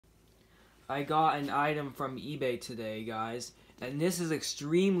I got an item from eBay today, guys, and this is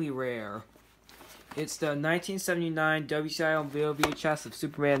extremely rare. It's the 1979 WCI home video VHS of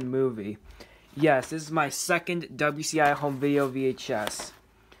Superman the movie. Yes, this is my second WCI home video VHS.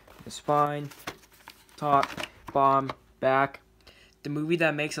 The spine, top, bottom, back. The movie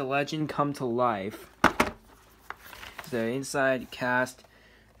that makes a legend come to life. The inside cast.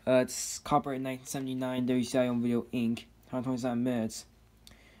 It's copyright 1979 WCI home video Inc. 127 minutes.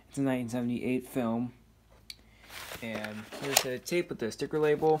 It's a 1978 film. And here's the tape with the sticker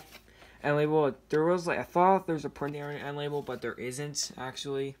label. End label. There was I thought there was a printing on the end label, but there isn't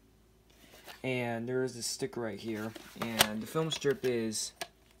actually. And there is this sticker right here. And the film strip is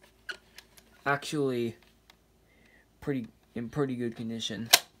actually in pretty good condition.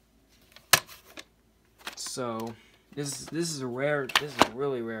 So this is a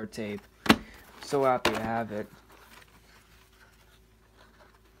really rare tape. So happy to have it.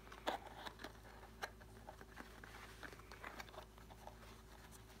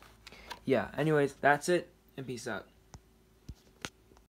 Yeah, anyways, that's it, and peace out.